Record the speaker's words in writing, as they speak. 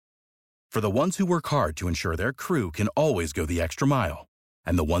For the ones who work hard to ensure their crew can always go the extra mile,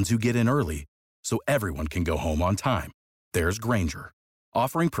 and the ones who get in early so everyone can go home on time, there's Grainger,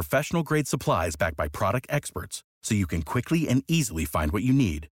 offering professional-grade supplies backed by product experts so you can quickly and easily find what you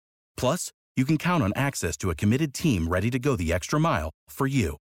need. Plus, you can count on access to a committed team ready to go the extra mile for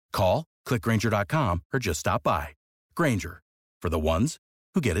you. Call, click Grainger.com, or just stop by. Grainger, for the ones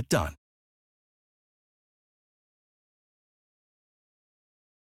who get it done.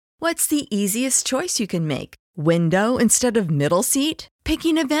 What's the easiest choice you can make? Window instead of middle seat?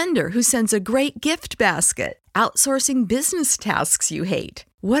 Picking a vendor who sends a great gift basket? Outsourcing business tasks you hate?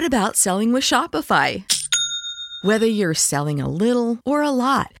 What about selling with Shopify? Whether you're selling a little or a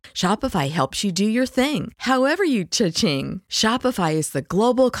lot, Shopify helps you do your thing, however you cha-ching. Shopify is the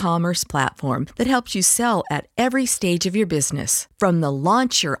global commerce platform that helps you sell at every stage of your business. From the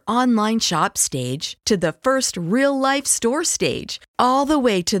launch your online shop stage to the first real-life store stage, all the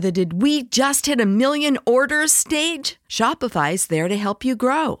way to the did we just hit a million orders stage. Shopify's there to help you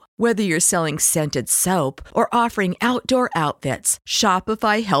grow. Whether you're selling scented soap or offering outdoor outfits,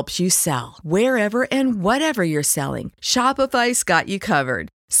 Shopify helps you sell. Wherever and whatever you're selling, Shopify's got you covered.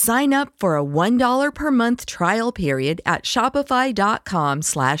 Sign up for a $1 per month trial period at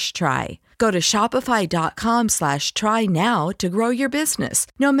shopify.com/try. Go to shopify.com/try now to grow your business,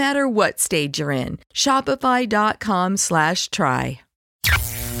 no matter what stage you're in. Shopify.com/try.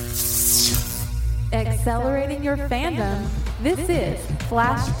 Accelerating your fandom, this is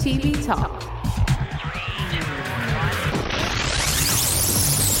Flash TV Talk.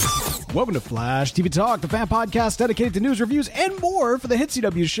 Welcome to Flash TV Talk, the fan podcast dedicated to news, reviews, and more for the hit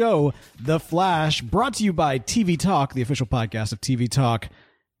CW show, The Flash, brought to you by TV Talk, the official podcast of TV Talk.fm.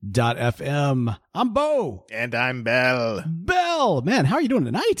 I'm Bo. And I'm Bell. Bell, man, how are you doing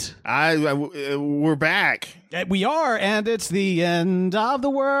tonight? We're back. We are, and it's the end of the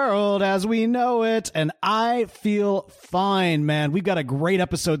world as we know it, and I feel fine, man. We've got a great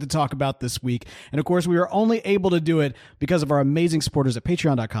episode to talk about this week, and of course, we are only able to do it because of our amazing supporters at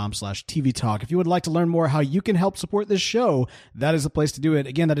patreon.com/TV Talk. If you would like to learn more how you can help support this show, that is the place to do it.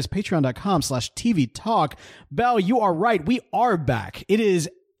 Again, that is patreon.com/TV Talk. Bell, you are right. We are back. It is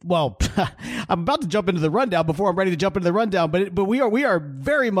Well, I'm about to jump into the rundown before I'm ready to jump into the rundown, but we are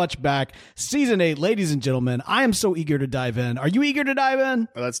very much back. Season 8, ladies and gentlemen. I am so eager to dive in. Are you eager to dive in?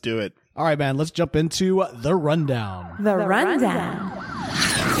 Let's do it. All right, man. Let's jump into the rundown. The rundown.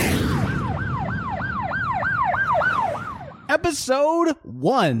 Episode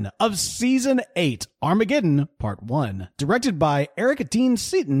 1 of Season 8, Armageddon, Part 1. Directed by Eric Dean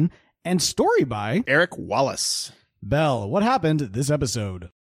Seaton and story by Eric Wallace. Bell, what happened this episode?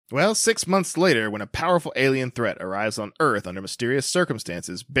 Well, 6 months later, when a powerful alien threat arrives on Earth under mysterious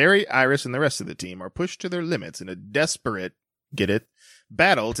circumstances, Barry, Iris, and the rest of the team are pushed to their limits in a desperate, get it,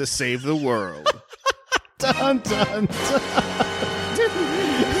 battle to save the world. Dun, dun, dun.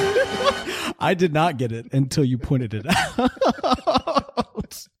 I did not get it until you pointed it out.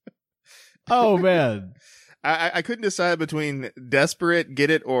 Oh, man. I couldn't decide between desperate, get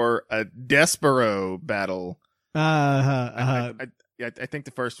it, or a Despero battle. I think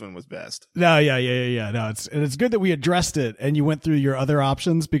the first one was best. No, yeah. No, it's good that we addressed it and you went through your other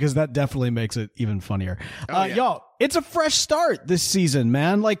options because that definitely makes it even funnier. Yeah. Y'all, it's a fresh start this season,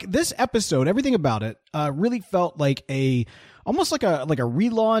 man. Like this episode, everything about it really felt like almost like a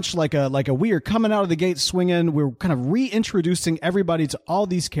relaunch, like a we are coming out of the gate swinging. We're kind of reintroducing everybody to all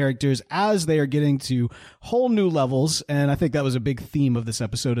these characters as they are getting to whole new levels. And I think that was a big theme of this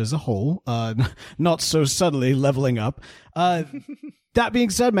episode as a whole, not so subtly leveling up. That being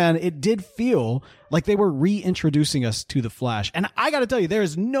said, man, it did feel like they were reintroducing us to the Flash. And I got to tell you, there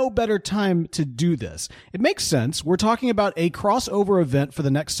is no better time to do this. It makes sense. We're talking about a crossover event for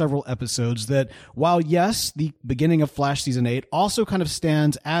the next several episodes that, while yes, the beginning of Flash Season 8 also kind of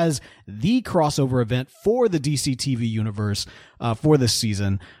stands as the crossover event for the DC TV universe for this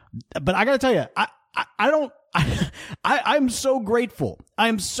season. But I got to tell you, I'm so grateful. I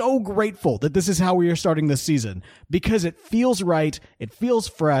am so grateful that this is how we are starting this season because it feels right. It feels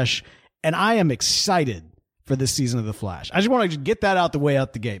fresh. And I am excited for this season of The Flash. I just want to get that out the way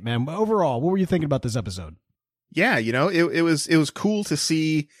out the gate, man. But overall, what were you thinking about this episode? Yeah, it was cool to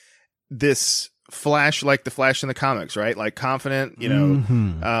see this Flash like the Flash in the comics, right? Like confident,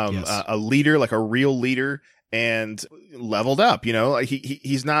 yes. A leader, like a real leader. And leveled up, like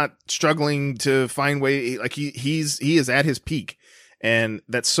he's not struggling to find way. Like he is at his peak, and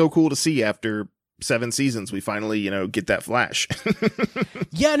that's so cool to see. After 7 seasons, we finally get that Flash.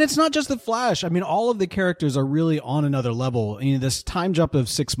 Yeah, and it's not just the Flash. I mean, all of the characters are really on another level. This time jump of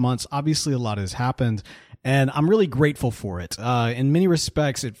 6 months, obviously a lot has happened. And I'm really grateful for it. In many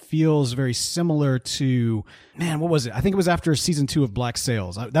respects, it feels very similar to, man, what was it? I think it was after season 2 of Black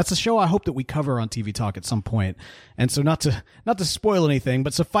Sails. That's a show I hope that we cover on TV Talk at some point. And so not to spoil anything,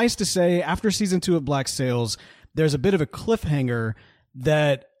 but suffice to say, after season 2 of Black Sails, there's a bit of a cliffhanger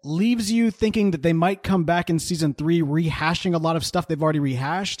that leaves you thinking that they might come back in season 3 rehashing a lot of stuff they've already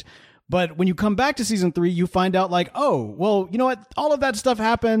rehashed. But when you come back to season 3, you find out like, oh, well, you know what? All of that stuff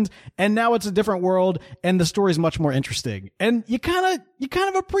happened and now it's a different world and the story is much more interesting. And you kind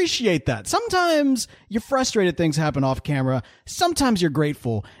of appreciate that. Sometimes you're frustrated things happen off camera. Sometimes you're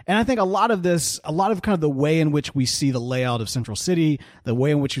grateful. And I think a lot of kind of the way in which we see the layout of Central City, the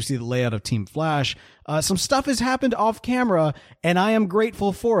way in which we see the layout of Team Flash, some stuff has happened off camera, and I am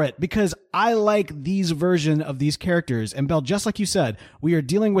grateful for it because I like these version of these characters. And Belle, just like you said, we are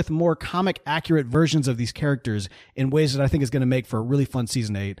dealing with more comic accurate versions of these characters in ways that I think is going to make for a really fun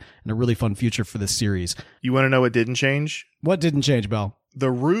season 8 and a really fun future for this series. You want to know what didn't change? What didn't change, Belle?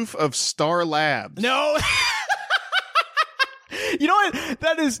 The roof of Star Labs. No. You know what?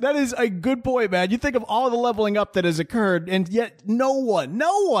 That is a good point, man. You think of all the leveling up that has occurred, and yet no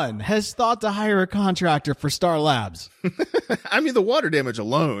one has thought to hire a contractor for Star Labs. I mean, the water damage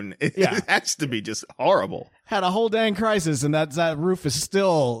alone, it has to be just horrible. Had a whole dang crisis, and that roof is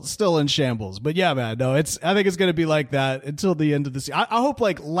still in shambles. But yeah, man, no, I think it's going to be like that until the end of the season. I hope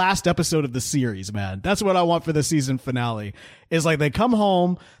like last episode of the series, man. That's what I want for the season finale. Is like they come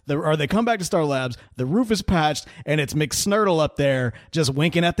home, or they come back to Star Labs, the roof is patched, and it's McSnurtle up there just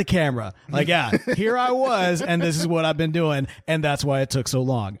winking at the camera. Like, yeah, here I was, and this is what I've been doing, and that's why it took so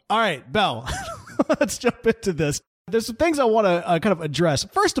long. All right, Belle, let's jump into this. There's some things I want to kind of address.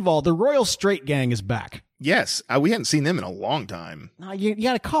 First of all, the Royal Straight Gang is back. Yes, we hadn't seen them in a long time. You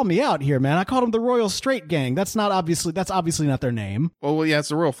got to call me out here, man. I called them the Royal Straight Gang. That's obviously not their name. Well, yeah, it's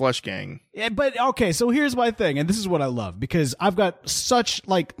the Royal Flush Gang. Yeah, but okay, so here's my thing, and this is what I love, because I've got such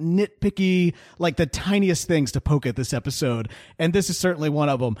like nitpicky, like the tiniest things to poke at this episode, and this is certainly one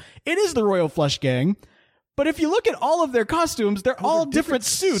of them. It is the Royal Flush Gang. But if you look at all of their costumes, they're all different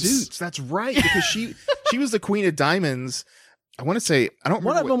suits. That's right, because she was the Queen of Diamonds. I want to say, I don't remember.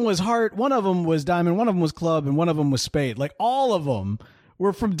 One of them was Heart, one of them was Diamond, one of them was Club, and one of them was Spade. Like, all of them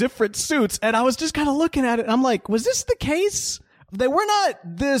were from different suits. And I was just kind of looking at it, and I'm like, was this the case? They were not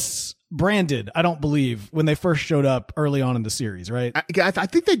this branded, I don't believe, when they first showed up early on in the series, right? I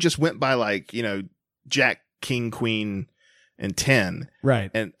think they just went by, like, you know, Jack, King, Queen, and 10.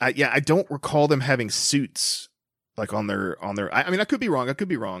 Right. And I don't recall them having suits like on their, I mean, I could be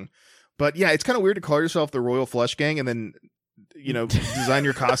wrong, but yeah, it's kind of weird to call yourself the Royal Flush Gang and then, you know, design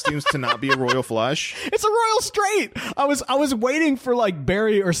your costumes to not be a Royal Flush. It's a Royal Straight. I was waiting for like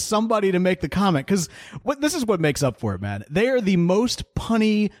Barry or somebody to make the comment, because this is what makes up for it, man. They are the most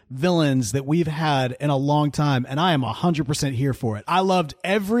punny villains that we've had in a long time, and I am 100% here for it. I loved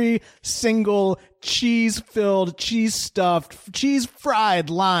every single cheese-filled, cheese-stuffed, cheese-fried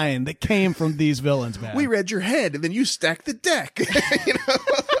line that came from these villains, man. We read your head, and then you stacked the deck. You know?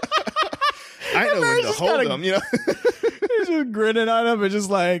 I know when to hold them, you know. He's just grinning on him and just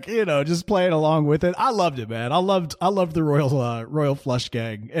like, you know, just playing along with it. I loved it, man. I loved the Royal Flush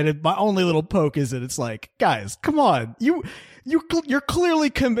Gang. And my only little poke is that it's like, guys, come on. You're clearly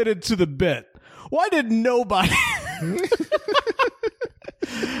committed to the bit. Why did nobody?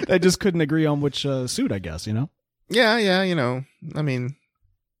 They just couldn't agree on which suit, I guess, you know? Yeah, you know. I mean,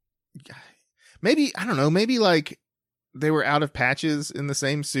 maybe, I don't know, maybe like they were out of patches in the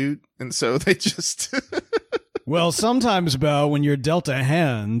same suit, and so they just... Well, sometimes, Belle, when you're dealt a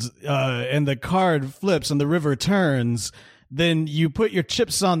hand and the card flips and the river turns, then you put your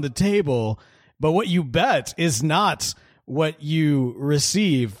chips on the table, but what you bet is not what you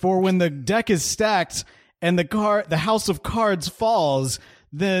receive. For when the deck is stacked and the house of cards falls,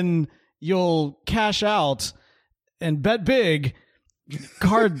 then you'll cash out and bet big.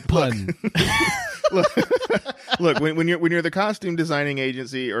 Card pun. Look, when you're the costume designing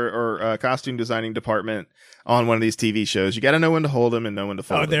agency or costume designing department on one of these TV shows, you got to know when to hold them and know when to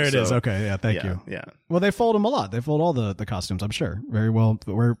fold them. Oh, there it is. Okay, yeah, thank you. Yeah. Well, they fold them a lot. They fold all the costumes, I'm sure. Very well.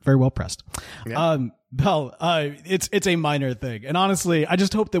 We're very well pressed. Yeah. Belle, it's a minor thing, and honestly, I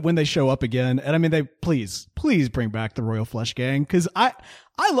just hope that when they show up again, and I mean, they please bring back the Royal Flush Gang, because I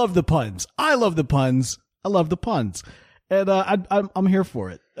love the puns. I love the puns. And I'm here for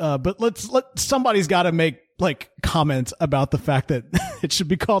it. But somebody's got to make like comments about the fact that it should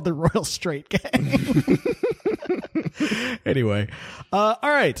be called the Royal Straight Gang. Anyway, all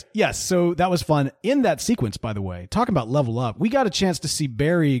right. Yes, so that was fun. In that sequence, by the way, talking about level up, we got a chance to see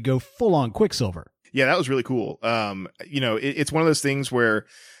Barry go full on Quicksilver. Yeah, that was really cool. You know, it's one of those things where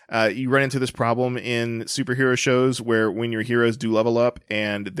you run into this problem in superhero shows where when your heroes do level up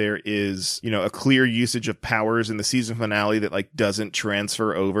and there is, a clear usage of powers in the season finale that like doesn't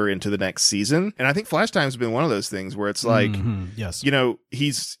transfer over into the next season. And I think Flash Time's been one of those things where it's like, yes,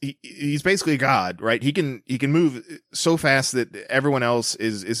 he's basically a god, right? He can move so fast that everyone else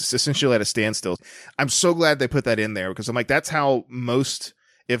is essentially at a standstill. I'm so glad they put that in there because I'm like, that's how most,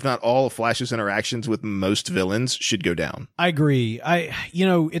 if not all, of Flash's interactions with most villains should go down. I agree.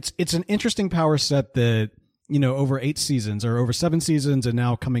 It's an interesting power set that, over 8 seasons or over 7 seasons and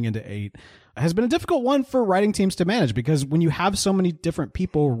now coming into 8 has been a difficult one for writing teams to manage because when you have so many different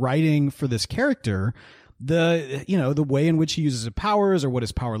people writing for this character, the way in which he uses his powers or what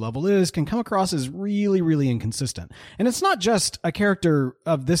his power level is can come across as really, really inconsistent. And it's not just a character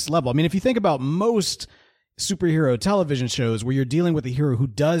of this level. I mean, if you think about most superhero television shows where you're dealing with a hero who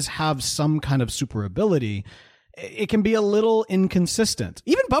does have some kind of super ability, it can be a little inconsistent.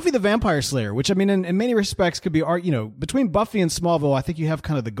 Even Buffy the Vampire Slayer, which I mean, in many respects could be art, between Buffy and Smallville, I think you have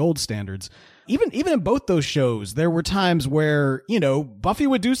kind of the gold standards. Even in both those shows, there were times where, Buffy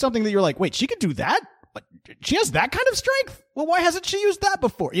would do something that you're like, wait, she could do that? She has that kind of strength? Well, why hasn't she used that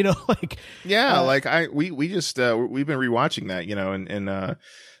before? we've been rewatching that,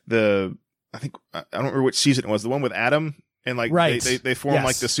 I think, I don't remember which season it was, the one with Adam and like, right. they form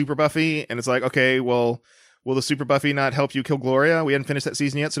like the Super Buffy and it's like, okay, well, will the Super Buffy not help you kill Gloria? We hadn't finished that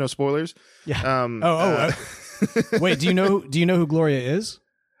season yet, so no spoilers. Yeah. Wait, do you know who Gloria is?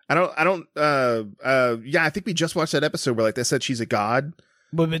 I think we just watched that episode where like they said she's a god.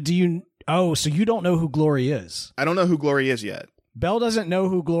 But do you, so you don't know who Gloria is? I don't know who Gloria is yet. Belle doesn't know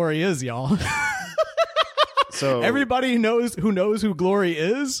who Gloria is, y'all. So everybody who knows who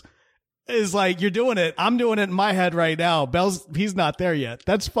Gloria is like, you're doing it. I'm doing it in my head right now. He's not there yet.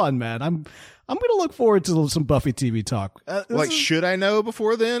 That's fun, man. I'm going to look forward to some Buffy TV talk. Should I know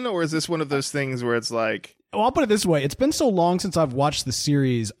before then? Or is this one of those things where it's like... Well, I'll put it this way. It's been so long since I've watched the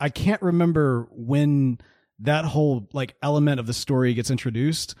series. I can't remember when that whole like element of the story gets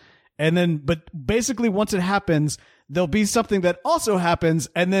introduced. And then, but basically once it happens, there'll be something that also happens.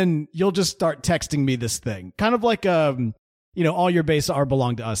 And then you'll just start texting me this thing. Kind of like, all your base are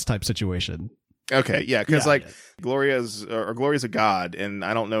belong to us type situation. Okay, yeah, because Gloria's a god, and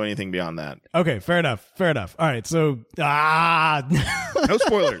I don't know anything beyond that. Okay, fair enough. All right, so no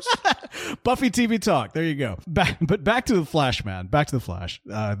spoilers. Buffy TV talk. There you go. Back to the Flash, man. Back to the Flash.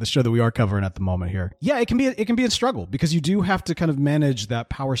 The show that we are covering at the moment here. Yeah, it can be a struggle because you do have to kind of manage that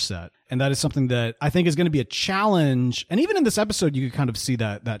power set, and that is something that I think is going to be a challenge. And even in this episode, you can kind of see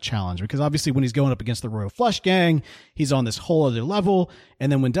that challenge because obviously when he's going up against the Royal Flush Gang, he's on this whole other level,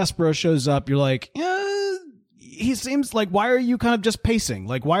 and then when Despero shows up, you're like, he seems like, why are you kind of just pacing?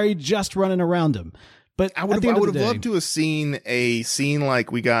 Like, why are you just running around him? But I would have loved to have seen a scene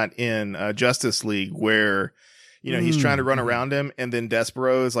like we got in Justice League where, he's trying to run around him and then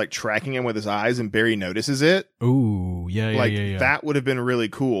Despero is like tracking him with his eyes and Barry notices it. Ooh, yeah. That would have been really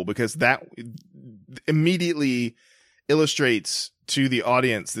cool because that immediately illustrates to the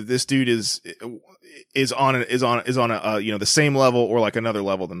audience that this dude is on a the same level or like another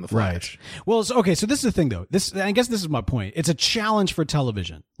level than the Flash. Right. Well, so this is the thing though. I guess this is my point. It's a challenge for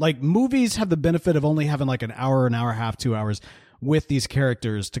television. Like movies have the benefit of only having like an hour and a half, 2 hours with these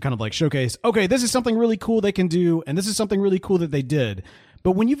characters to kind of like showcase, okay, this is something really cool they can do, and this is something really cool that they did.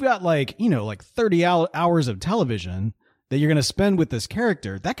 But when you've got like 30 hours of television that you're going to spend with this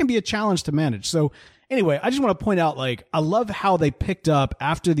character, that can be a challenge to manage. So anyway, I just want to point out, like, I love how they picked up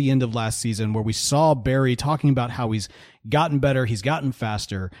after the end of last season where we saw Barry talking about how he's gotten better, he's gotten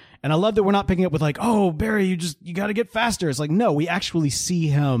faster. And I love that we're not picking up with like, oh, Barry, you got to get faster. It's like, no, we actually see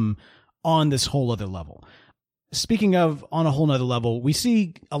him on this whole other level. Speaking of on a whole nother level, we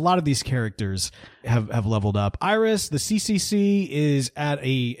see a lot of these characters have leveled up. Iris, the CCC, is at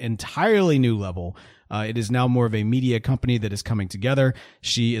a entirely new level. It is now more of a media company that is coming together.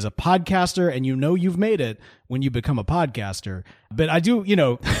 She is a podcaster, and you've made it when you become a podcaster. But I do,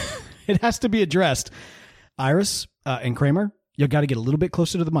 it has to be addressed. Iris and Kramer, you got to get a little bit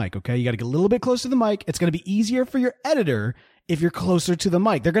closer to the mic, okay? You got to get a little bit closer to the mic. It's going to be easier for your editor if you're closer to the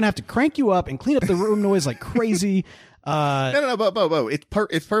mic. They're going to have to crank you up and clean up the room noise like crazy. No, Bo. It's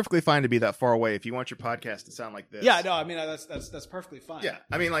perfectly fine to be that far away if you want your podcast to sound like this. Yeah, no, I mean that's perfectly fine. Yeah,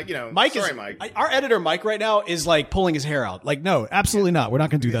 I mean, like, Mike Mike. Our editor Mike right now is like pulling his hair out. Like, no, absolutely not. We're not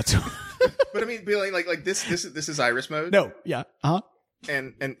going to do that to him. But I mean, like this is Iris mode. No, yeah,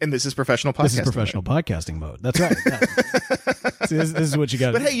 And this is professional podcasting. This is professional podcasting mode. That's right. Yeah. See, this is what you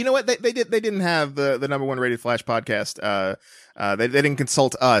got. But hey, you know what? They didn't have the number one rated Flash podcast. They didn't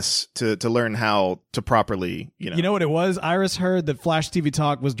consult us to learn how to properly, You know what it was? Iris heard that Flash TV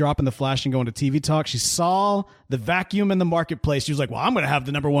Talk was dropping the Flash and going to TV Talk. She saw the vacuum in the marketplace. She was like, well, I'm going to have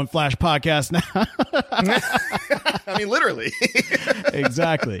the number one Flash podcast now. I mean, literally.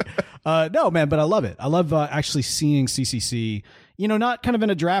 Exactly. No, man, but I love it. I love actually seeing CCC, not kind of in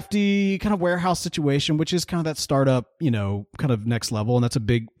a drafty kind of warehouse situation, which is kind of that startup, kind of next level. And that's a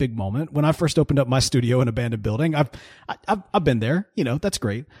big, big moment. When I first opened up my studio in an abandoned building, I've been there, that's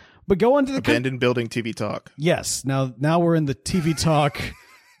great. But go on to the abandoned building TV Talk. Yes. Now we're in the TV Talk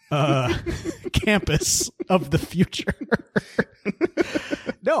campus of the future.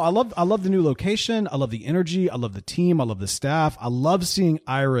 No, I love the new location. I love the energy. I love the team. I love the staff. I love seeing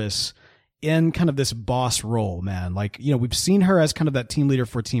Iris in kind of this boss role, man. Like, we've seen her as kind of that team leader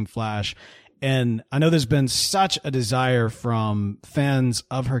for Team Flash. And I know there's been such a desire from fans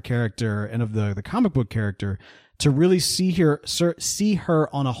of her character and of the comic book character to really see her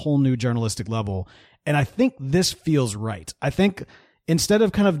on a whole new journalistic level. And I think this feels right. I think instead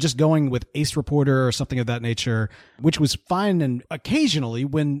of kind of just going with ace reporter or something of that nature, which was fine and occasionally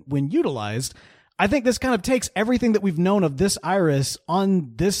when utilized, I think this kind of takes everything that we've known of this Iris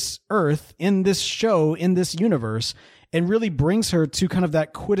on this Earth, in this show, in this universe, and really brings her to kind of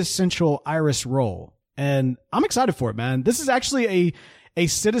that quintessential Iris role. And I'm excited for it, man. This is actually a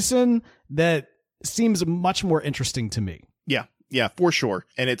citizen that seems much more interesting to me. Yeah, for sure.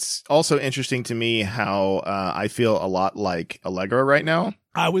 And it's also interesting to me how I feel a lot like Allegra right now.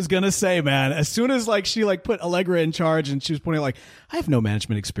 I was going to say, man, as soon as she put Allegra in charge and she was pointing I have no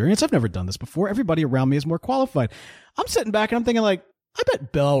management experience. I've never done this before. Everybody around me is more qualified. I'm sitting back and I'm thinking I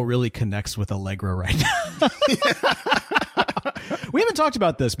bet Belle really connects with Allegra right now. We haven't talked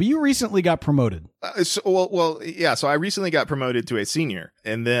about this, but you recently got promoted. So I recently got promoted to a senior,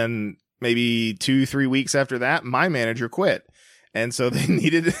 and then maybe 2-3 weeks after that, my manager quit. And so they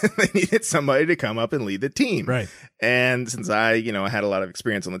needed somebody to come up and lead the team. Right. And since I had a lot of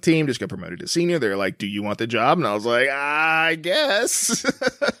experience on the team, just got promoted to senior, they're like, do you want the job? And I was like, I guess.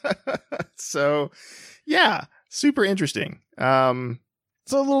 So yeah, super interesting. So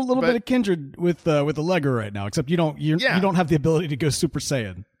a little bit of kindred with Allegra right now, except you don't have the ability to go Super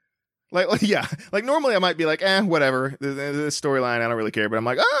Saiyan. Like normally I might be like, whatever, this storyline, I don't really care. But I'm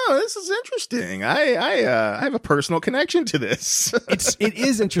like, oh, this is interesting. I have a personal connection to this. It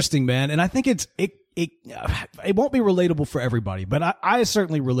is interesting, man. And I think it won't be relatable for everybody, but I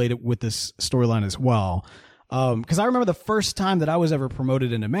certainly relate it with this storyline as well. Cause I remember the first time that I was ever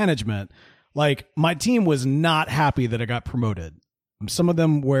promoted into management, my team was not happy that I got promoted. Some of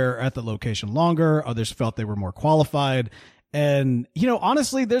them were at the location longer. Others felt they were more qualified. And,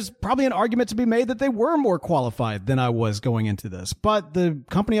 honestly, there's probably an argument to be made that they were more qualified than I was going into this. But the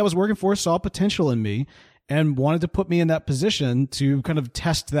company I was working for saw potential in me and wanted to put me in that position to kind of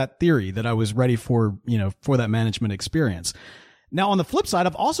test that theory that I was ready for, for that management experience. Now, on the flip side,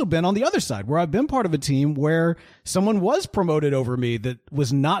 I've also been on the other side where I've been part of a team where someone was promoted over me that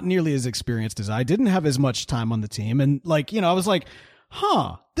was not nearly as experienced as I, didn't have as much time on the team. And I was like,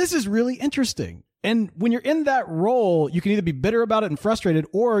 this is really interesting. And when you're in that role, you can either be bitter about it and frustrated,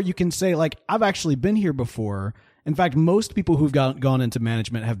 or you can say, I've actually been here before. In fact, most people who've gone into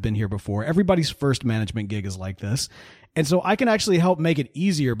management have been here before. Everybody's first management gig is like this. And so I can actually help make it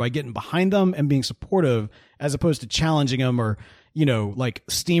easier by getting behind them and being supportive as opposed to challenging them or,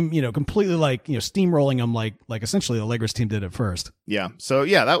 completely steamrolling them like essentially Allegra's team did at first. Yeah. So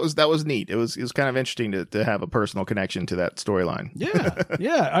yeah, that was neat. It was kind of interesting to have a personal connection to that storyline. Yeah.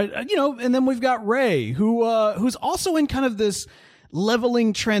 Yeah. And then we've got Ray who's also in kind of this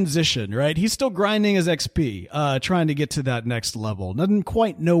leveling transition, right? He's still grinding his XP, trying to get to that next level. Doesn't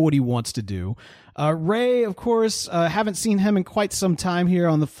quite know what he wants to do. Ray, of course, haven't seen him in quite some time here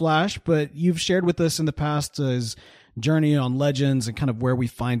on The Flash, but you've shared with us in the past his journey on Legends and kind of where we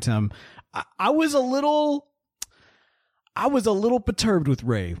find him. I was a little perturbed with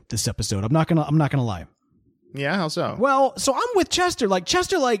Ray this episode. I'm not gonna lie. Yeah, how so? Well, so I'm with Chester.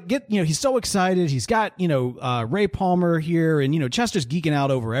 He's so excited. He's got, Ray Palmer here, and, Chester's geeking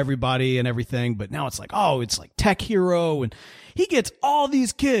out over everybody and everything. But now it's it's like Tech Hero. And he gets all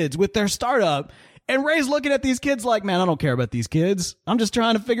these kids with their startup. And Ray's looking at these kids like, man, I don't care about these kids. I'm just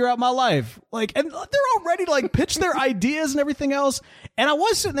trying to figure out my life. And they're all ready to pitch their ideas and everything else. And I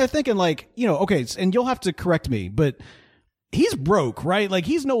was sitting there thinking okay, and you'll have to correct me, but he's broke, right?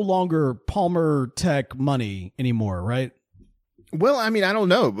 He's no longer Palmer Tech money anymore, right? Well, I mean, I don't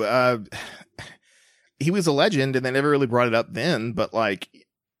know. he was a legend, and they never really brought it up then. But like,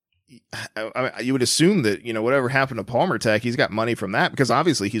 you would assume that, you know, whatever happened to Palmer Tech, he's got money from that, because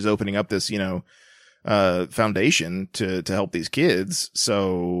obviously he's opening up this, you know, foundation to help these kids.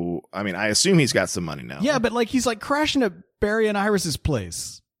 So, I mean, I assume he's got some money now. Yeah, but like he's like crashing at Barry and Iris's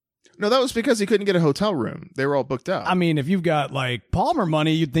place. No, that was because he couldn't get a hotel room. They were all booked up. I mean, if you've got like Palmer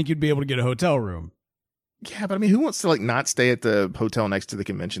money, you'd think you'd be able to get a hotel room. Yeah, but I mean, who wants to like not stay at the hotel next to the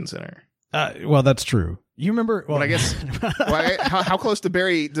convention center? Well, that's true. You remember? Well, but I guess how close to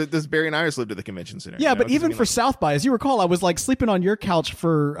Barry does Barry and Iris live to the convention center? Yeah, you know? but even for South by, as you recall, I was like sleeping on your couch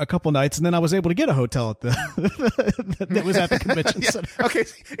for a couple nights, and then I was able to get a hotel at the that was at the convention center. Okay,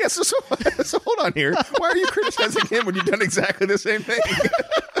 yeah. So hold on here. Why are you criticizing him when you've done exactly the same thing?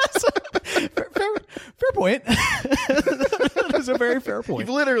 Fair point. That's a very fair point.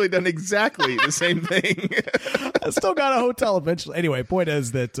 You've literally done exactly the same thing. I still got a hotel eventually. Anyway, point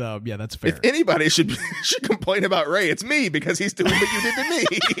is that yeah, that's fair. If anybody should complain about Ray, it's me, because he's doing what you did to me.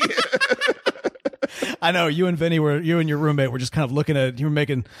 I know you and your roommate were just kind of looking at, you were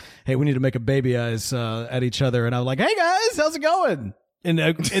making, hey, we need to make a baby eyes at each other, and I was like, hey guys, how's it going?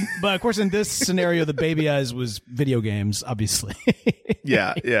 But of course, in this scenario, the baby eyes was video games, obviously.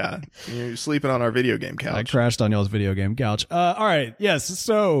 Yeah. You're sleeping on our video game couch. I crashed on y'all's video game couch. All right. Yes.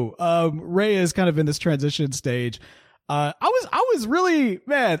 So, Ray is kind of in this transition stage. I was really,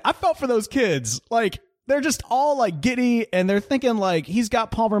 man, I felt for those kids. Like, they're just all like giddy, and they're thinking like he's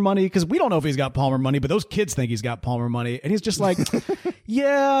got Palmer money, because we don't know if he's got Palmer money, but those kids think he's got Palmer money. And he's just like,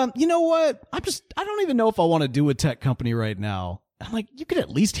 yeah, you know what? I don't even know if I want to do a tech company right now. I'm like, you could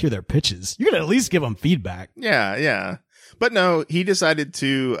at least hear their pitches. You could at least give them feedback. Yeah. But no, he decided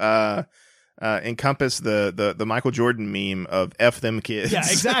to encompass the Michael Jordan meme of F them kids. Yeah,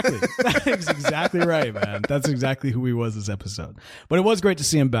 exactly. That is exactly right, man. That's exactly who he was this episode. But it was great to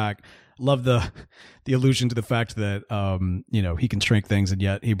see him back. Love the allusion to the fact that you know, he can shrink things, and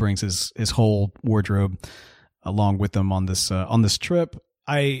yet he brings his whole wardrobe along with him on this trip.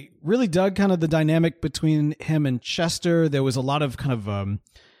 I really dug kind of the dynamic between him and Chester. There was a lot of kind of,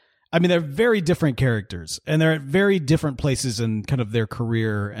 I mean, they're very different characters, and they're at very different places in kind of their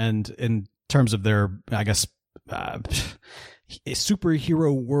career and in terms of their, I guess,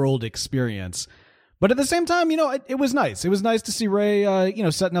 superhero world experience. But at the same time, you know, it was nice. It was nice to see Ray, you know,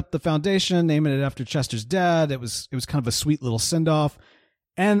 setting up the foundation, naming it after Chester's dad. It was kind of a sweet little send-off.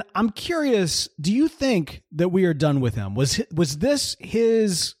 And I'm curious, do you think that we are done with him? Was this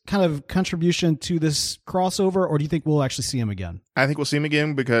his kind of contribution to this crossover, or do you think we'll actually see him again? I think we'll see him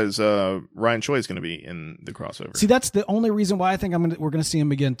again, because Ryan Choi is going to be in the crossover. See, that's the only reason why I think we're going to see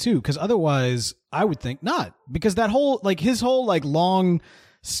him again too, because otherwise I would think not, because that whole like his whole like long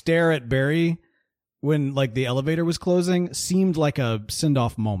stare at Barry when like the elevator was closing seemed like a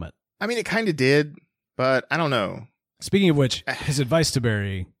send-off moment. I mean, it kind of did, but I don't know. Speaking of which, his advice to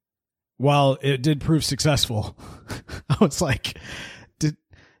Barry, while it did prove successful, I was like,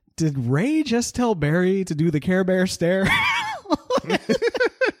 did Ray just tell Barry to do the Care Bear stare?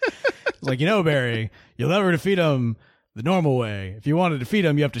 Like, you know, Barry, you'll never defeat him the normal way. If you want to defeat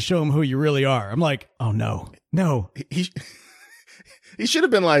him, you have to show him who you really are. I'm like, oh no. He should have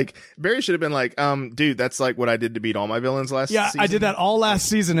been like, Barry should have been like, dude, that's like what I did to beat all my villains last season. Yeah, I did that all last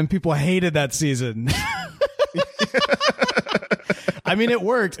season, and people hated that season. I mean, it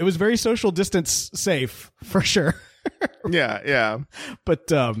worked. It was very social distance safe, for sure. Yeah. But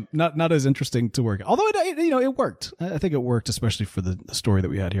not as interesting to work. Although it worked. I think it worked, especially for the story that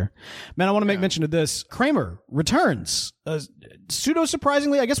we had here. Man, I want to make mention of this. Kramer returns. Pseudo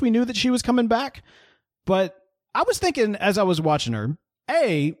surprisingly, I guess we knew that she was coming back, but I was thinking as I was watching her,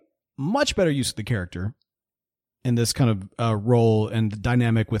 much better use of the character in this kind of role and the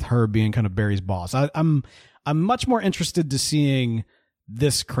dynamic with her being kind of Barry's boss. I'm much more interested to seeing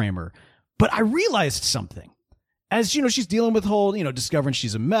this Kramer. But I realized something. As, you know, she's dealing with whole, you know, discovering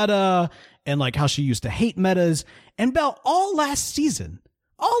she's a meta and like how she used to hate metas. And Belle, all last season,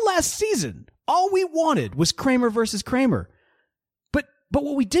 all we wanted was Kramer versus Kramer. But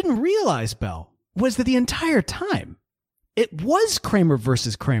what we didn't realize, Belle, was that the entire time it was Kramer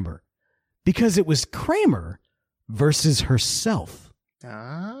versus Kramer, because it was Kramer versus herself.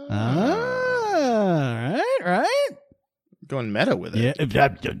 Right? Going meta with it. Yeah,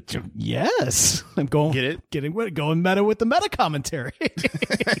 yes. I'm going. Get it? Going meta with the meta commentary.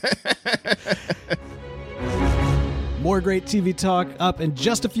 More great TV talk up in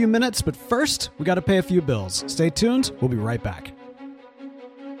just a few minutes, but first, we got to pay a few bills. Stay tuned. We'll be right back.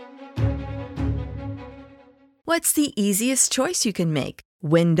 What's the easiest choice you can make?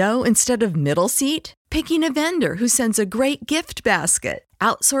 Window instead of middle seat? Picking a vendor who sends a great gift basket?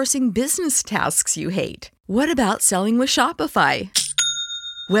 Outsourcing business tasks you hate? What about selling with Shopify?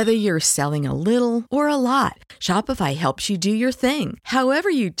 Whether you're selling a little or a lot, Shopify helps you do your thing, however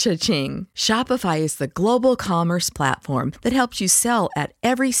you cha-ching. Shopify is the global commerce platform that helps you sell at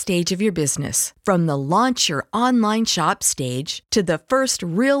every stage of your business. From the launch your online shop stage to the first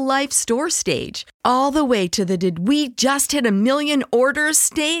real-life store stage, all the way to the did we just hit 1 million orders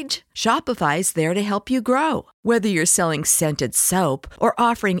stage. Shopify's there to help you grow. Whether you're selling scented soap or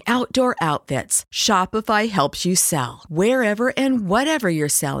offering outdoor outfits, Shopify helps you sell. Wherever and whatever you're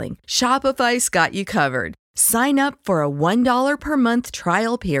selling, Shopify's got you covered. Sign up for a $1 per month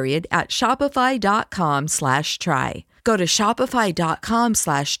trial period at shopify.com/try. Go to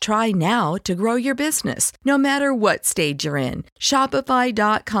shopify.com/try now to grow your business, no matter what stage you're in.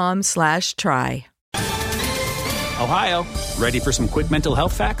 Shopify.com/try. Ohio, ready for some quick mental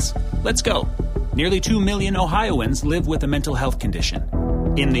health facts? Let's go. Nearly 2 million Ohioans live with a mental health condition.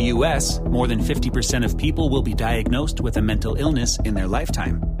 In the U.S., more than 50% of people will be diagnosed with a mental illness in their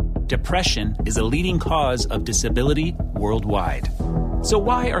lifetime. Depression is a leading cause of disability worldwide. So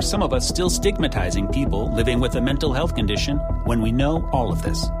why are some of us still stigmatizing people living with a mental health condition when we know all of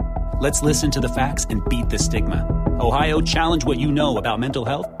this? Let's listen to the facts and beat the stigma. Ohio, challenge what you know about mental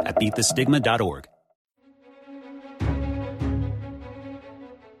health at beatthestigma.org.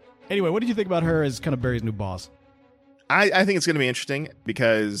 Anyway, what did you think about her as kind of Barry's new boss? I think it's going to be interesting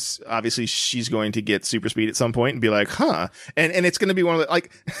because obviously she's going to get super speed at some point and be like, huh. And it's going to be one of the, like,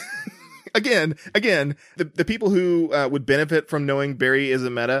 again, the people who would benefit from knowing Barry is a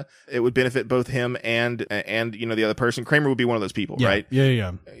meta, it would benefit both him and you know, the other person. Kramer would be one of those people, right?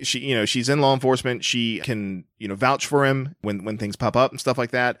 Yeah. She, you know, she's in law enforcement. She can, you know, vouch for him when things pop up and stuff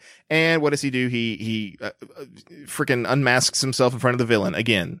like that. And what does he do? He freaking unmasks himself in front of the villain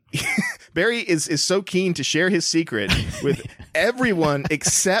again. Barry is so keen to share his secret with everyone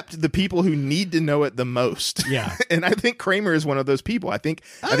except the people who need to know it the most. Yeah. And I think Kramer is one of those people. I think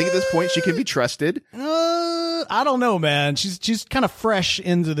at this point she can be trusted. I don't know, man. She's kind of fresh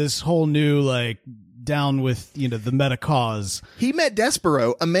into this whole new, like, down with, you know, the meta cause. He met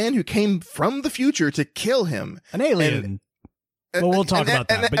Despero, a man who came from the future to kill him. An alien. Well, we'll talk about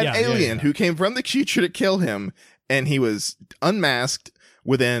that. But yeah, an alien who came from the future to kill him, and he was unmasked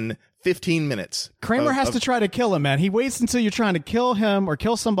within 15 minutes. Kramer has to try to kill him, man. He waits until you're trying to kill him or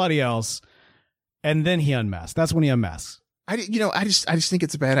kill somebody else, and then he unmasks. That's when he unmasks. I just think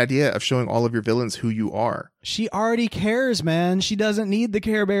it's a bad idea of showing all of your villains who you are. She already cares, man. She doesn't need the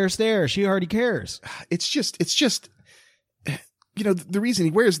Care Bear stare. She already cares. It's just, you know, the reason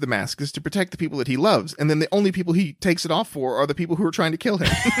he wears the mask is to protect the people that he loves, and then the only people he takes it off for are the people who are trying to kill him.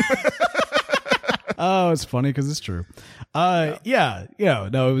 Oh, it's funny because it's true. No,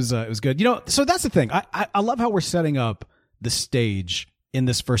 it was good. You know, so that's the thing. I love how we're setting up the stage in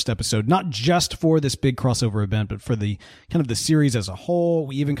this first episode, not just for this big crossover event, but for the kind of the series as a whole.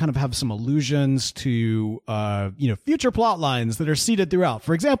 We even kind of have some allusions to, future plot lines that are seeded throughout.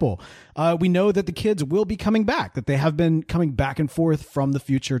 For example, we know that the kids will be coming back, that they have been coming back and forth from the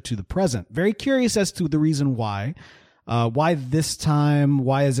future to the present. Very curious as to the reason why. Why this time?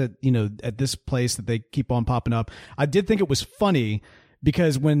 Why is it, you know, at this place that they keep on popping up? I did think it was funny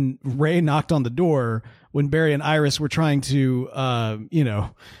because when Ray knocked on the door, when Barry and Iris were trying to,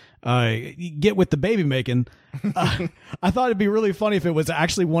 get with the baby making, I thought it'd be really funny if it was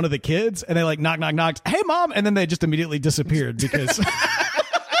actually one of the kids and they like knocked, hey mom, and then they just immediately disappeared because.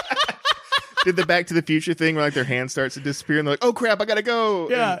 Did the Back to the Future thing where like their hand starts to disappear and they're like, oh crap, I gotta go.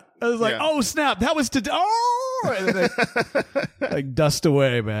 Yeah. I was like, oh snap, that was and they, like dust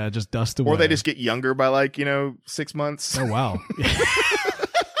away, man. Just dust away. Or they just get younger by like, 6 months. Oh wow.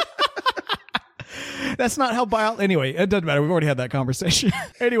 That's not how anyway, it doesn't matter. We've already had that conversation.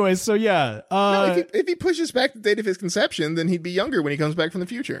 Anyway, so yeah. No, if he pushes back the date of his conception, then he'd be younger when he comes back from the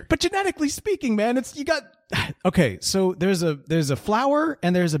future. But genetically speaking, man, okay, so there's a flower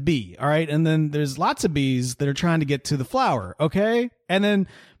and there's a bee, all right? And then there's lots of bees that are trying to get to the flower, okay? And then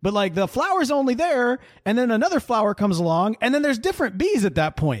but like the flower's only there and then another flower comes along and then there's different bees at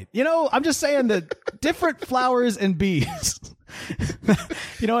that point. You know, I'm just saying that different flowers and bees.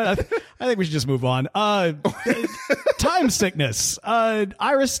 You know what? I think we should just move on. Time sickness.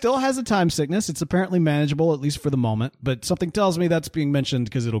 Iris still has a time sickness. It's apparently manageable, at least for the moment, but something tells me that's being mentioned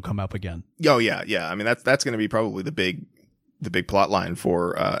because it'll come up again. Oh yeah. I mean, that's going to be probably the big plot line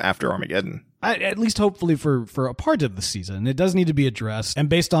for after Armageddon. At least hopefully for a part of the season. It does need to be addressed. And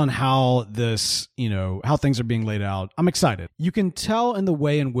based on how this, how things are being laid out, I'm excited. You can tell in the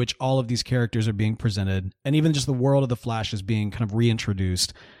way in which all of these characters are being presented, and even just the world of the Flash is being kind of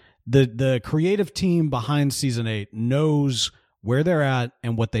reintroduced, the creative team behind season 8 knows where they're at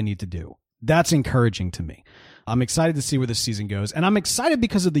and what they need to do. That's encouraging to me. I'm excited to see where this season goes. And I'm excited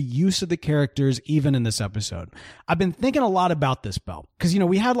because of the use of the characters, even in this episode. I've been thinking a lot about this, Belle, because,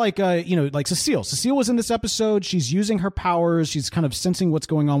 we had like Cecile. Cecile was in this episode. She's using her powers. She's kind of sensing what's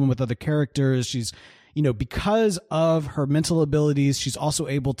going on with other characters. She's, because of her mental abilities, she's also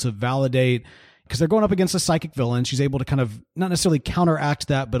able to validate, because they're going up against a psychic villain. She's able to kind of not necessarily counteract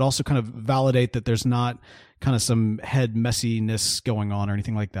that, but also kind of validate that there's not kind of some head messiness going on or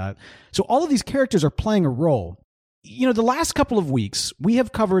anything like that. So all of these characters are playing a role. The last couple of weeks, we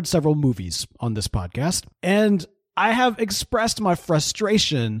have covered several movies on this podcast, and I have expressed my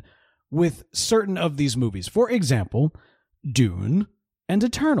frustration with certain of these movies. For example, Dune and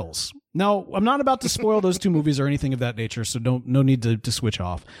Eternals. Now, I'm not about to spoil those two movies or anything of that nature, so no need to switch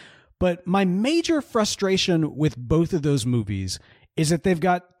off. But my major frustration with both of those movies is that they've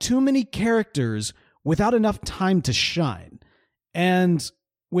got too many characters without enough time to shine. And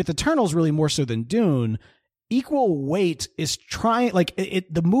with Eternals, really more so than Dune, equal weight is trying,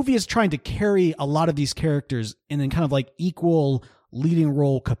 the movie is trying to carry a lot of these characters in kind of like equal leading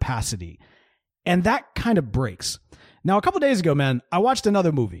role capacity. And that kind of breaks. Now, a couple of days ago, man, I watched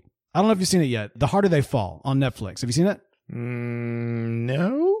another movie. I don't know if you've seen it yet. The Harder They Fall on Netflix. Have you seen it?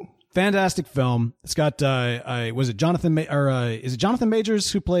 No. Fantastic film. It's got, is it Jonathan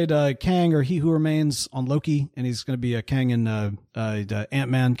Majors who played Kang, or He Who Remains on Loki? And he's going to be Kang in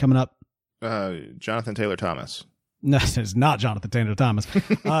Ant-Man coming up. Jonathan Taylor Thomas. No, it's not Jonathan Taylor Thomas.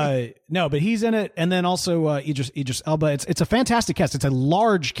 No, but he's in it. And then also Idris Elba. It's a fantastic cast. It's a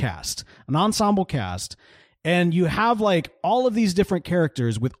large cast, an ensemble cast. And you have like all of these different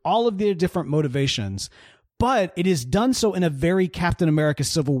characters with all of their different motivations, but it is done so in a very Captain America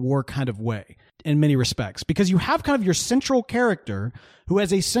Civil War kind of way in many respects, because you have kind of your central character who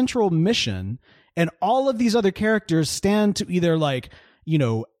has a central mission, and all of these other characters stand to either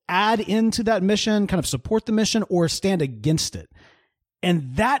add into that mission, kind of support the mission, or stand against it.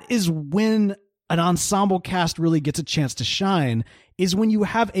 And that is when an ensemble cast really gets a chance to shine, is when you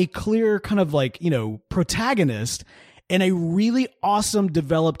have a clear kind of protagonist and a really awesome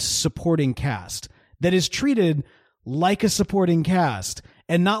developed supporting cast that is treated like a supporting cast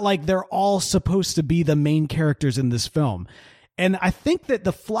and not like they're all supposed to be the main characters in this film. And I think that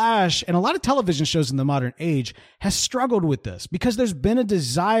The Flash and a lot of television shows in the modern age has struggled with this, because there's been a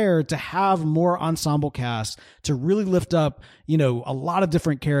desire to have more ensemble casts to really lift up, a lot of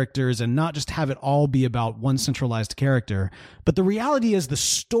different characters and not just have it all be about one centralized character. But the reality is the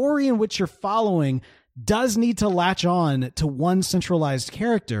story in which you're following does need to latch on to one centralized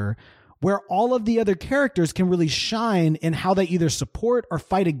character, where all of the other characters can really shine in how they either support or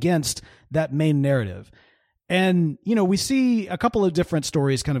fight against that main narrative. And, we see a couple of different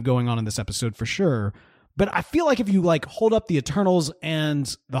stories kind of going on in this episode for sure. But I feel like if you hold up the Eternals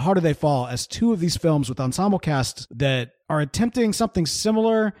and The Harder They Fall as two of these films with ensemble casts that are attempting something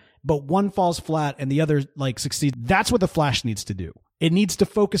similar, but one falls flat and the other succeeds, that's what The Flash needs to do. It needs to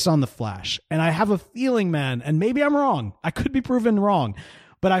focus on The Flash. And I have a feeling, man, and maybe I'm wrong, I could be proven wrong,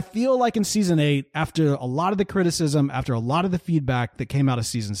 but I feel like in season 8, after a lot of the criticism, after a lot of the feedback that came out of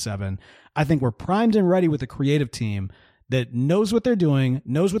season 7, I think we're primed and ready with a creative team that knows what they're doing,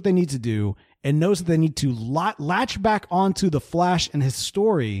 knows what they need to do, and knows that they need to latch back onto the Flash and his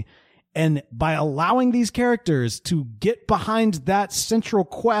story. And by allowing these characters to get behind that central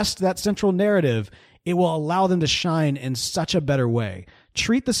quest, that central narrative, it will allow them to shine in such a better way.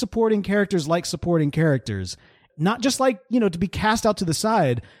 Treat the supporting characters like supporting characters. Not just to be cast out to the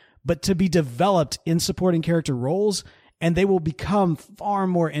side, but to be developed in supporting character roles, and they will become far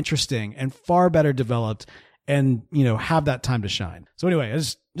more interesting and far better developed and, have that time to shine. So anyway,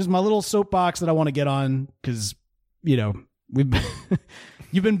 it's just my little soapbox that I want to get on, because, you've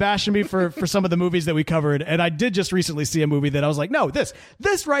been bashing me for some of the movies that we covered. And I did just recently see a movie that I was like, no, this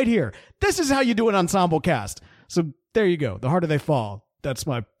right here, this is how you do an ensemble cast. So there you go. The Harder They Fall. That's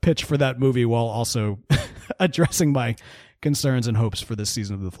my pitch for that movie, while also addressing my concerns and hopes for this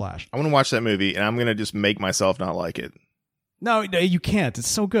season of The Flash. I want to watch that movie, and I'm going to just make myself not like it. No, you can't. It's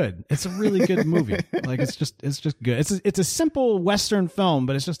so good. It's a really good movie. It's just good. It's a simple Western film,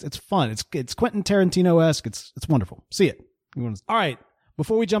 but it's fun. It's Quentin Tarantino-esque. It's wonderful. See it. All right.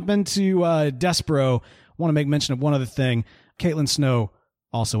 Before we jump into Despero, I want to make mention of one other thing. Caitlin Snow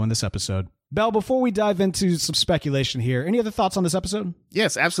also in this episode. Belle, before we dive into some speculation here, any other thoughts on this episode?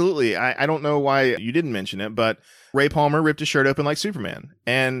 Yes, absolutely. I don't know why you didn't mention it, but Ray Palmer ripped his shirt open like Superman,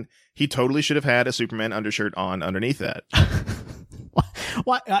 and he totally should have had a Superman undershirt on underneath that.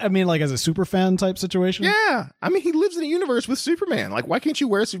 Why? I mean, like as a super fan type situation. Yeah, I mean, he lives in a universe with Superman. Like, why can't you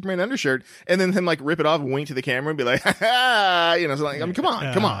wear a Superman undershirt and then him like rip it off and wink to the camera and be like, ha ha, you know? So like, I mean, come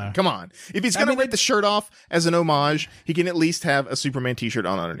on. If he's gonna rip the shirt off as an homage, he can at least have a Superman t-shirt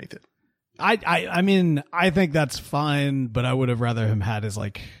on underneath it. I mean, I think that's fine, but I would have rather him had his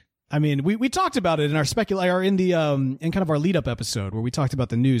like. I mean, we talked about it in our in kind of our lead up episode where we talked about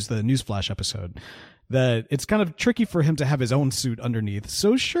the Newsflash episode, that it's kind of tricky for him to have his own suit underneath.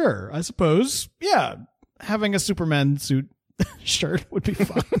 So sure, I suppose, yeah, having a Superman suit shirt would be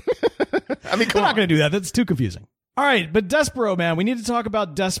fun. I mean, we're not going to do that. That's too confusing. All right, but Despero, man, we need to talk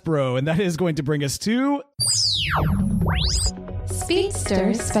about Despero, and that is going to bring us to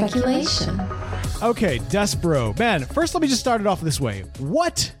Speedster speculation. Okay, Despero. Man, first let me just start it off this way.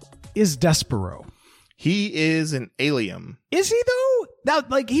 What is Despero? He is an alien. Is he though? Now,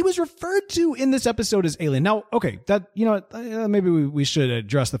 like he was referred to in this episode as alien. Now, okay, that maybe we should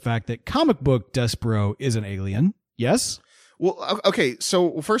address the fact that comic book Despero is an alien. Yes. Well, okay.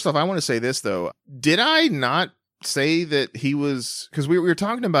 So first off, I want to say this though. Did I not say that he was, because we were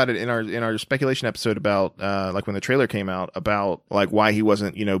talking about it in our speculation episode about like when the trailer came out about like why he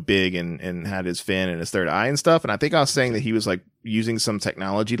wasn't big and had his fin and his third eye and stuff, and I think I was saying that he was like using some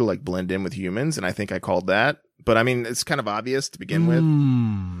technology to like blend in with humans, and I think I called that, but I mean it's kind of obvious to begin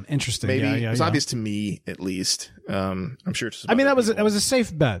with. Interesting. Maybe it was obvious to me at least. I'm sure it's I mean that was a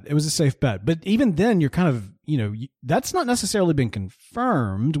safe bet. It was a safe bet, but even then you're kind of that's not necessarily been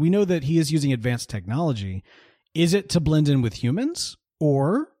confirmed. We know that he is using advanced technology. Is it to blend in with humans,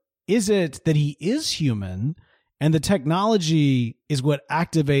 or is it that he is human and the technology is what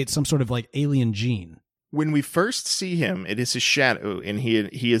activates some sort of like alien gene? When we first see him, it is his shadow, and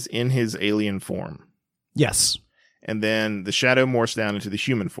he is in his alien form. Yes. And then the shadow morphs down into the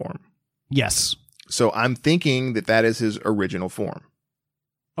human form. Yes. So I'm thinking that is his original form.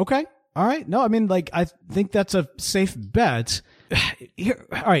 Okay. All right. No, I mean, like, I think that's a safe bet. Here,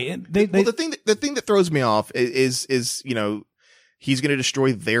 all right. The thing that throws me off is he's going to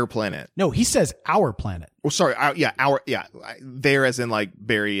destroy their planet. No, he says our planet. Well, sorry. There as in like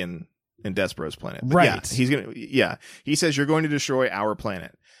Barry and Despero's planet. But right. Yeah, he says you're going to destroy our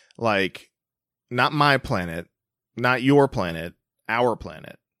planet. Like, not my planet, not your planet, our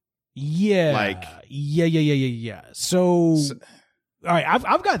planet. Yeah. Like, yeah. So all right,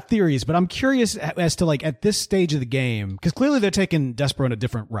 I've got theories, but I'm curious as to like at this stage of the game, because clearly they're taking Despero in a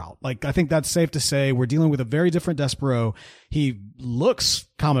different route. Like I think that's safe to say we're dealing with a very different Despero. He looks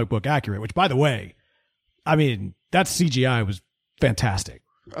comic book accurate, which by the way, I mean that CGI was fantastic.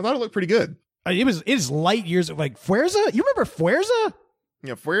 I thought it looked pretty good. It is light years of like Fuerza. You remember Fuerza?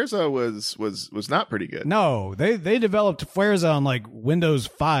 Yeah, Fuerza was not pretty good. No, they developed Fuerza on like Windows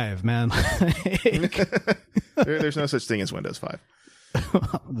 5, man. There's no such thing as Windows 5.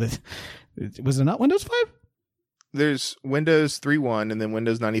 Was it not Windows 5? There's Windows 3.1 and then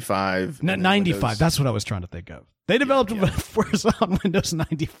Windows 95. 95. Windows... That's what I was trying to think of. They developed Forza on Windows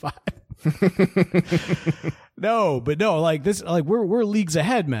 95. No, like this, like we're leagues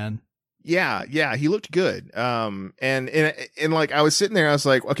ahead, man. Yeah, he looked good. And like I was sitting there, I was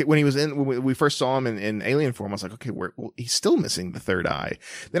like, okay, when we first saw him in alien form, I was like, okay, he's still missing the third eye.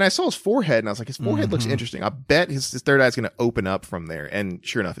 Then I saw his forehead, and I was like, his forehead looks interesting. I bet his third eye is going to open up from there, and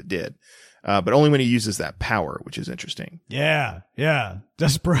sure enough, it did. But only when he uses that power, which is interesting. Yeah.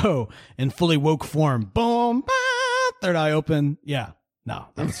 Despero in fully woke form. Boom, third eye open. Yeah, no,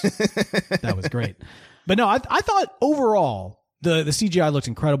 that was great. But no, I thought overall. The CGI looked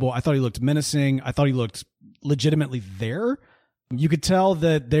incredible. I thought he looked menacing. I thought he looked legitimately there. You could tell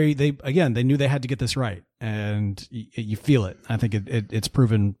that they knew they had to get this right, and you feel it. I think it's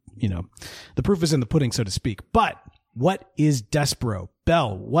proven. The proof is in the pudding, so to speak. But what is Despero?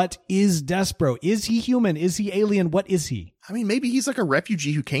 Bell, what is Despero? Is he human? Is he alien? What is he? I mean, maybe he's like a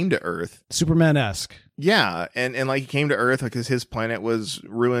refugee who came to Earth. Superman-esque. Yeah, and like he came to Earth because his planet was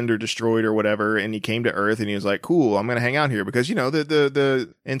ruined or destroyed or whatever, and he came to Earth and he was like, "Cool, I'm gonna hang out here," because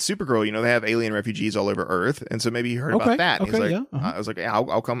the in Supergirl, they have alien refugees all over Earth, and so maybe he heard about that. Okay, he's like, yeah, I was like, yeah,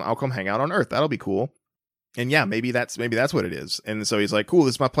 I'll come hang out on Earth. That'll be cool. And yeah, maybe that's what it is. And so he's like, "Cool,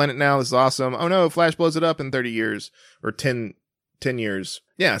 this is my planet now. This is awesome." Oh no, Flash blows it up in 30 years or 10 years.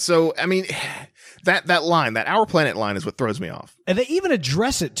 Yeah, so I mean, that line, that our planet line, is what throws me off. And they even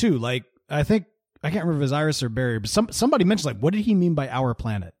address it too. Like I can't remember if it was Iris or Barry, but somebody mentioned like, what did he mean by our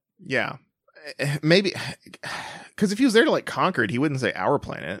planet? Yeah, maybe because if he was there to like conquer it, he wouldn't say our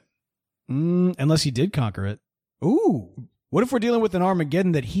planet. Unless he did conquer it. Ooh. What if we're dealing with an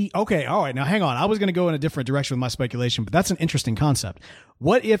Armageddon that okay, all right, now hang on. I was going to go in a different direction with my speculation, but that's an interesting concept.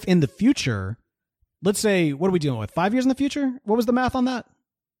 What if in the future let's say, what are we dealing with? 5 years in the future? What was the math on that?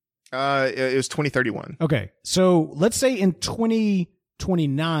 It was 2031. Okay. So let's say in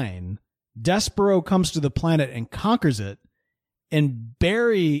 2029, Despero comes to the planet and conquers it, and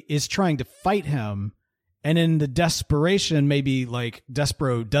Barry is trying to fight him. And in the desperation, maybe like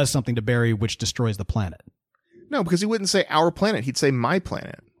Despero does something to Barry, which destroys the planet. No, because he wouldn't say our planet. He'd say my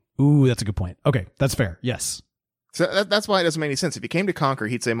planet. Ooh, that's a good point. Okay, that's fair. Yes. So that's why it doesn't make any sense. If he came to conquer,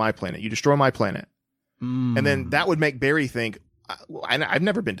 he'd say my planet. You destroy my planet. And then that would make Barry think, I've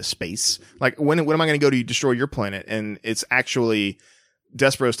never been to space. Like, when am I going to go to destroy your planet? And it's actually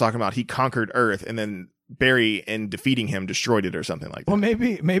Despero's talking about he conquered Earth, and then Barry, in defeating him, destroyed it or something like that. Well,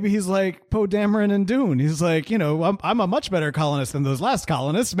 maybe he's like Poe Dameron and Dune. He's like, you know, I'm a much better colonist than those last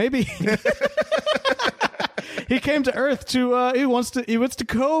colonists. Maybe he came to Earth to he wants to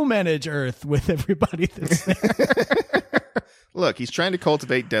co-manage Earth with everybody that's there. Look, he's trying to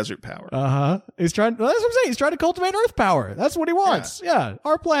cultivate desert power. He's trying. Well, that's what I'm saying. He's trying to cultivate Earth power. That's what he wants. Yeah,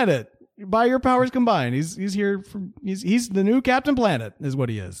 our planet. By your powers combined, he's here for. He's the new Captain Planet, is what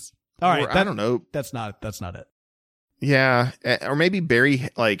he is. All right, I don't know. That's not it. Yeah, or maybe Barry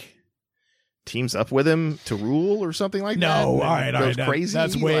like teams up with him to rule or something like that. No, all right, crazy.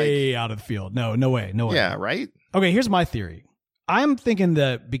 That's way out of the field. No way. Yeah, right. Okay, here's my theory. I'm thinking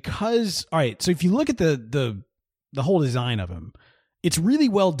that because all right, so if you look at the whole design of him, it's really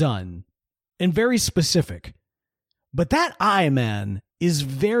well done and very specific. But that eye, man, is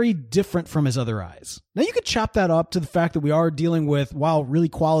very different from his other eyes. Now, you could chop that up to the fact that we are dealing with, while really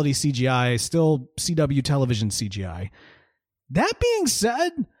quality CGI, still CW television CGI. That being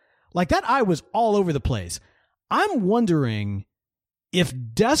said, like, that eye was all over the place. I'm wondering if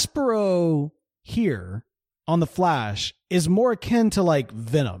Despero here on The Flash is more akin to, like,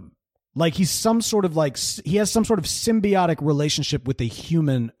 Venom. Like, he's some sort of, like, he has some sort of symbiotic relationship with the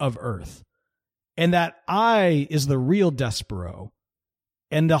human of Earth. And that eye is the real Despero.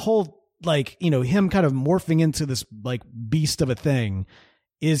 And the whole, like, you know, him kind of morphing into this, like, beast of a thing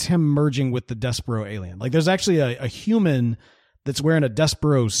is him merging with the Despero alien. Like, there's actually a human that's wearing a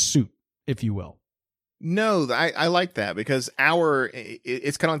Despero suit, if you will. No, I like that, because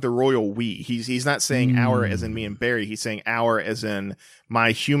it's kind of like the royal we. He's not saying our as in me and Barry. He's saying our as in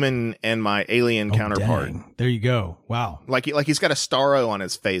my human and my alien counterpart. Dang. There you go. Wow. Like he's got a Starro on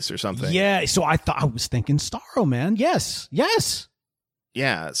his face or something. Yeah. So I was thinking Starro, man. Yes.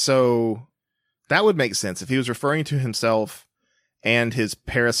 Yeah. So that would make sense if he was referring to himself and his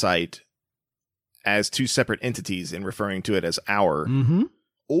parasite as two separate entities and referring to it as our. Mm-hmm.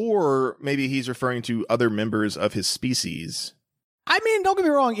 Or maybe he's referring to other members of his species. I mean, don't get me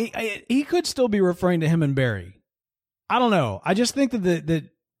wrong. He could still be referring to him and Barry. I don't know. I just think that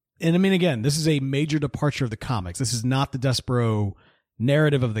and I mean, again, this is a major departure of the comics. This is not the Despero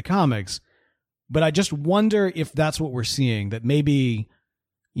narrative of the comics. But I just wonder if that's what we're seeing, that maybe,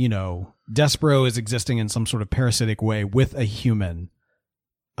 you know, Despero is existing in some sort of parasitic way with a human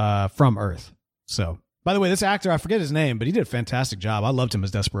from Earth. So... By the way, this actor, I forget his name, but he did a fantastic job. I loved him as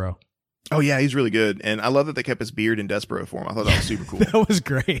Despero. Oh, yeah, he's really good. And I love that they kept his beard in Despero form. I thought that was super cool. That was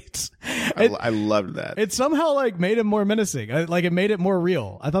great. I loved that. It somehow like made him more menacing. Like it made it more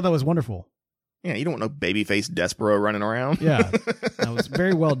real. I thought that was wonderful. Yeah, you don't want no baby-faced Despero running around. Yeah, that was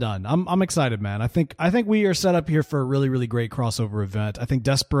very well done. I'm excited, man. I think we are set up here for a really, really great crossover event. I think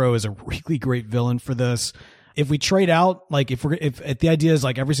Despero is a really great villain for this. If we trade out, like if the idea is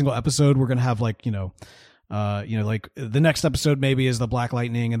like every single episode we're gonna have like like the next episode maybe is the Black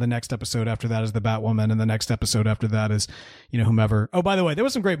Lightning, and the next episode after that is the Batwoman, and the next episode after that is whomever. Oh, by the way, there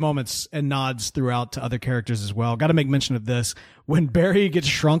was some great moments and nods throughout to other characters as well. Got to make mention of this when Barry gets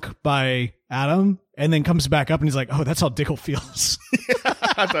shrunk by Adam and then comes back up and he's like, "Oh, that's how Diggle feels."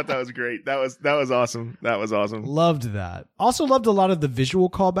 I thought that was great. That was awesome. That was awesome. Loved that. Also loved a lot of the visual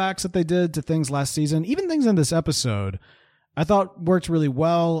callbacks that they did to things last season, even things in this episode. I thought worked really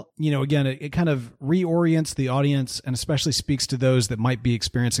well. Again, it kind of reorients the audience and especially speaks to those that might be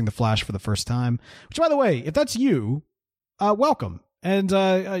experiencing The Flash for the first time, which, by the way, if that's you, welcome. And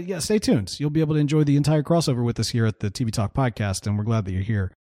stay tuned. You'll be able to enjoy the entire crossover with us here at the TV Talk podcast, and we're glad that you're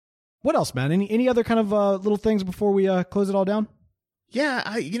here. What else, man? Any other kind of little things before we close it all down? Yeah,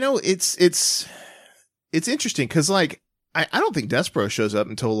 it's interesting because, like, I don't think Despero shows up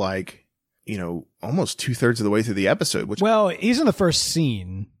until, like, almost 2/3 of the way through the episode. Well, he's in the first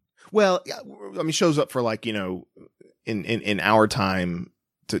scene. Well, I mean, shows up for, like, in our time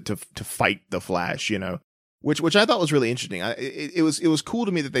to fight the Flash, which I thought was really interesting. It was cool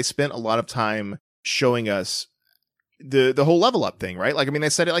to me that they spent a lot of time showing us the whole level up thing, right? Like, I mean, they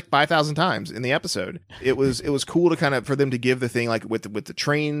said it like 5,000 times in the episode. It was cool to kind of, for them to give the thing, like with the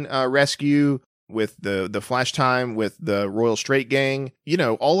train rescue, with the Flash time, with the Royal Straight Gang, you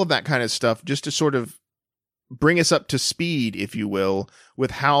know, all of that kind of stuff, just to sort of bring us up to speed, if you will,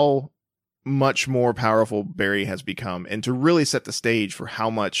 with how much more powerful Barry has become, and to really set the stage for how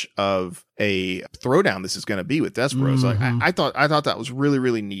much of a throwdown this is going to be with Despero. So I thought that was really,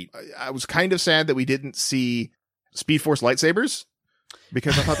 really neat. I was kind of sad that we didn't see Speed Force lightsabers,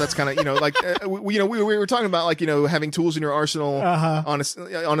 because I thought that's kind of, you know, like, we were talking about, like, you know, having tools in your arsenal on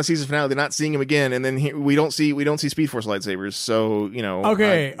a season finale, they're not seeing them again. And then we don't see Speed Force lightsabers. So, you know.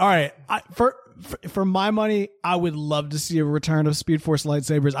 Okay. All right. For my money, I would love to see a return of Speed Force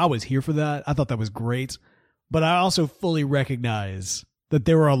lightsabers. I was here for that. I thought that was great. But I also fully recognize that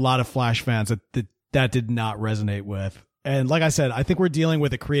there were a lot of Flash fans that did not resonate with. And like I said, I think we're dealing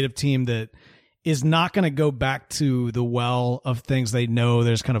with a creative team that is not going to go back to the well of things they know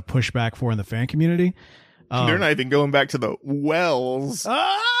there's kind of pushback for in the fan community. They're not even going back to the wells.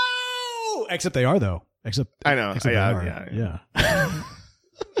 Oh! Except they are, though. I know. Yeah.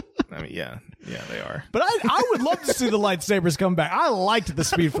 I mean, yeah, they are. But I would love to see the lightsabers come back. I liked the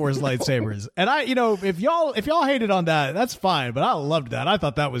Speed Force lightsabers, and if y'all hated on that, that's fine. But I loved that. I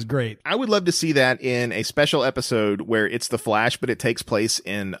thought that was great. I would love to see that in a special episode where it's the Flash, but it takes place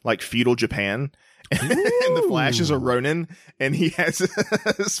in like feudal Japan. And the Flash is a Ronin, and he has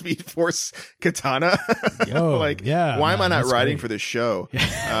a Speed Force katana. Yo, like, yeah, why am I not writing for this show?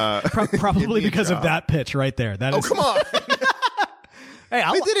 Probably because of that pitch right there. Come on. Hey,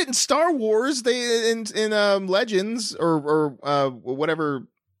 they did it in Star Wars. They in Legends or whatever.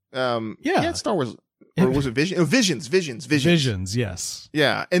 Star Wars. Or was it Vision? Oh, Visions. Yes.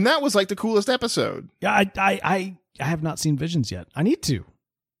 Yeah, and that was like the coolest episode. Yeah, I have not seen Visions yet. I need to.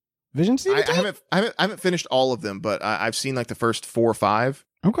 Visions. I haven't finished all of them, but I've seen like the first 4 or 5.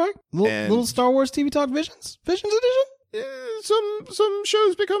 Okay, little Star Wars TV Talk Visions edition. Some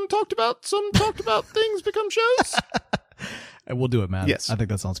shows become talked about. Some talked about things become shows. We'll do it, man. Yes. I think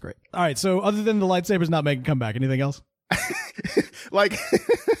that sounds great. All right. So other than the lightsabers not making a comeback, anything else? Like,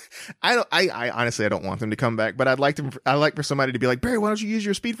 I honestly, I don't want them to come back, but I'd like for somebody to be like, Barry, why don't you use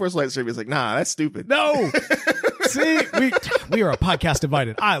your Speed Force lightsaber? It's like, nah, that's stupid. No. See, we are a podcast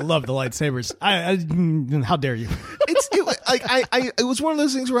divided. I love the lightsabers. How dare you? It was one of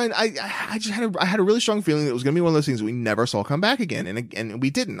those things where I just had a really strong feeling that it was going to be one of those things that we never saw come back again, and we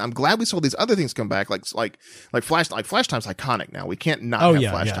didn't. I'm glad we saw these other things come back, like Flash. Like Flash Time's iconic now. We can't not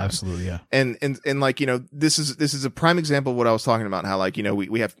have Flash Time. Absolutely, yeah. And like, you know, this is a prime example of what I was talking about. How, like, you know,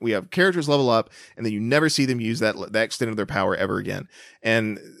 we have characters level up, and then you never see them use that extent of their power ever again.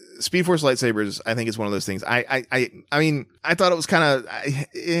 And Speed Force lightsabers, I think, is one of those things. I mean, I thought it was kind of,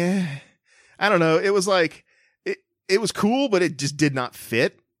 I don't know. It was like, it was cool, but it just did not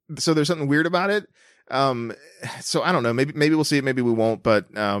fit. So there's something weird about it. So I don't know. Maybe we'll see it. Maybe we won't. But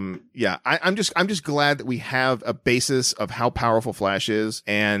yeah, I'm just glad that we have a basis of how powerful Flash is,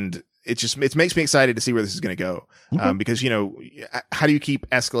 and it makes me excited to see where this is going to go. Mm-hmm. Because, you know, how do you keep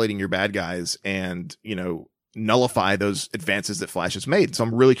escalating your bad guys and, you know, nullify those advances that Flash has made? So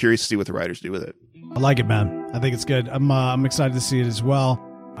I'm really curious to see what the writers do with it. I like it, man. I think it's good. I'm excited to see it as well.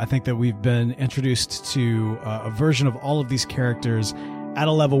 I think that we've been introduced to a version of all of these characters at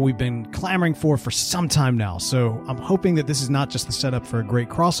a level we've been clamoring for some time now. So I'm hoping that this is not just the setup for a great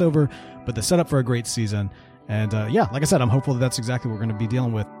crossover, but the setup for a great season. And yeah, like I said, I'm hopeful that that's exactly what we're going to be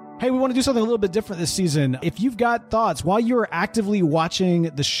dealing with. Hey, we want to do something a little bit different this season. If you've got thoughts while you're actively watching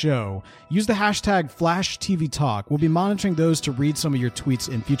the show, use the hashtag FlashTVTalk. We'll be monitoring those to read some of your tweets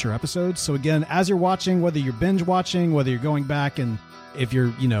in future episodes. So again, as you're watching, whether you're binge watching, whether you're going back, and if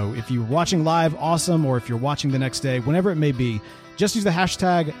you're watching live, awesome, or if you're watching the next day, whenever it may be, just use the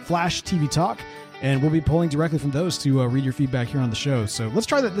hashtag FlashTVTalk, and we'll be pulling directly from those to read your feedback here on the show. So let's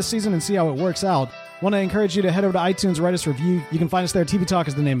try that this season and see how it works out. Want to encourage you to head over to iTunes, write us a review. You can find us there. TV Talk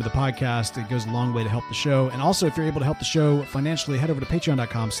is the name of the podcast. It goes a long way to help the show. And also, if you're able to help the show financially, head over to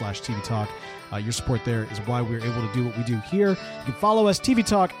patreon.com/TV Talk. Your support there is why we're able to do what we do here. You can follow us, TV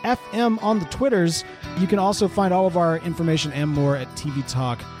Talk FM, on the Twitters. You can also find all of our information and more at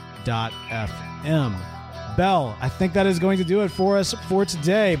tvtalk.fm. Bell, I think that is going to do it for us for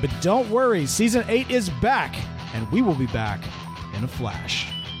today. But don't worry, Season 8 is back, and we will be back in a flash.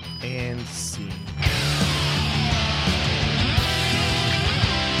 And scene.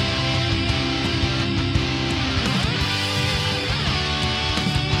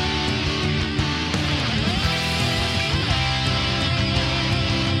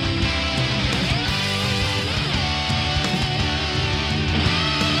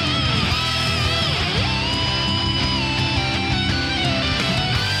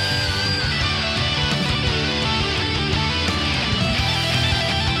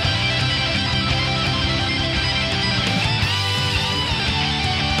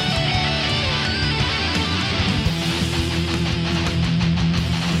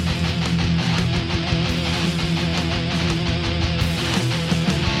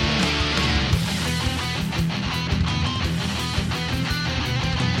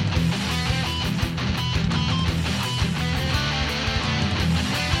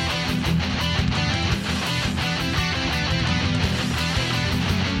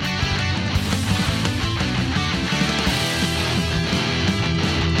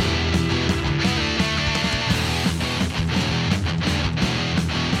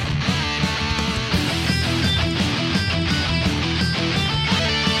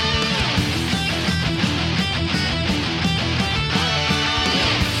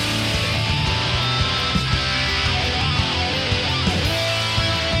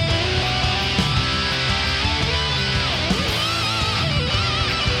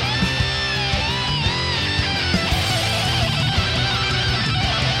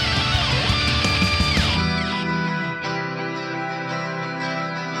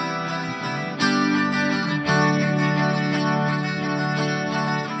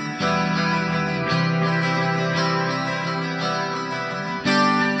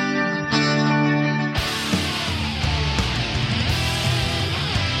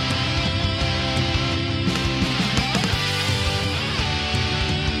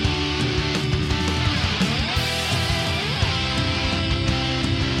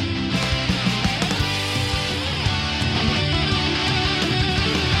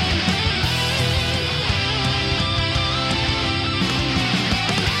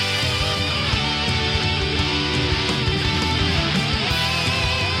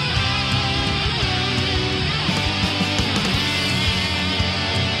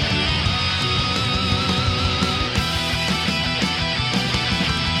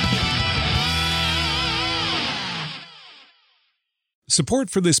 Support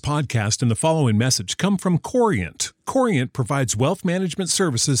for this podcast and the following message come from Corient. Corient provides wealth management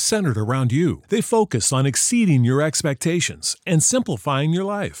services centered around you. They focus on exceeding your expectations and simplifying your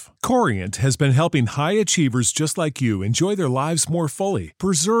life. Corient has been helping high achievers just like you enjoy their lives more fully,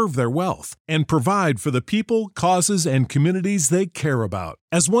 preserve their wealth, and provide for the people, causes, and communities they care about.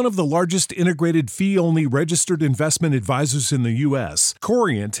 As one of the largest integrated fee-only registered investment advisors in the U.S.,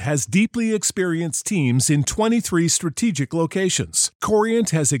 Corient has deeply experienced teams in 23 strategic locations. Corient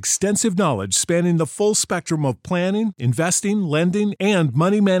has extensive knowledge spanning the full spectrum of planning, investing, lending, and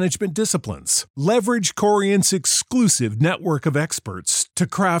money management disciplines. Leverage Corient's exclusive network of experts to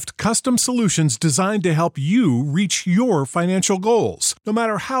craft custom solutions designed to help you reach your financial goals, no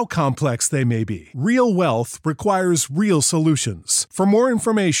matter how complex they may be. Real wealth requires real solutions. For more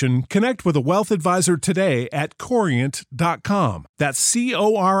information, connect with a wealth advisor today at Corient.com. That's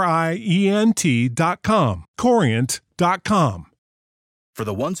Corient.com. Corient.com. For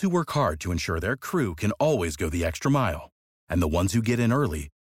the ones who work hard to ensure their crew can always go the extra mile, and the ones who get in early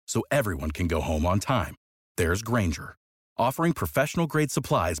so everyone can go home on time, there's Grainger, offering professional-grade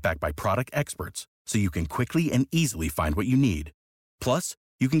supplies backed by product experts so you can quickly and easily find what you need. Plus,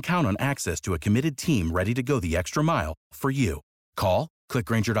 you can count on access to a committed team ready to go the extra mile for you. Call, click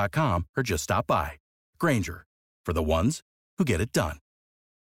Grainger.com, or just stop by. Grainger, for the ones who get it done.